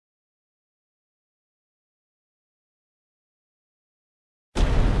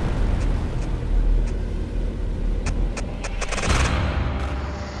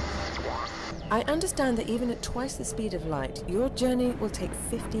I understand that even at twice the speed of light, your journey will take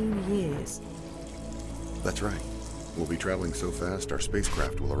 15 years. That's right. We'll be traveling so fast, our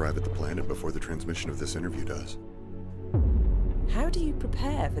spacecraft will arrive at the planet before the transmission of this interview does. How do you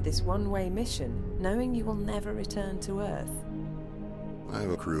prepare for this one-way mission, knowing you will never return to Earth? I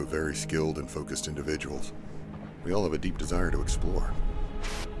have a crew of very skilled and focused individuals. We all have a deep desire to explore.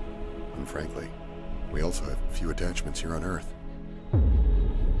 And frankly, we also have few attachments here on Earth.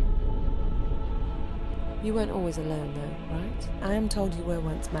 You weren't always alone, though, right? I am told you were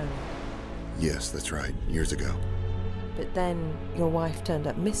once married. Yes, that's right, years ago. But then, your wife turned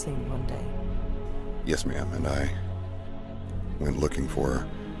up missing one day. Yes, ma'am, and I went looking for her.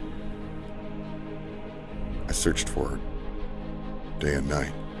 I searched for her day and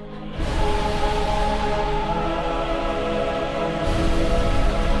night.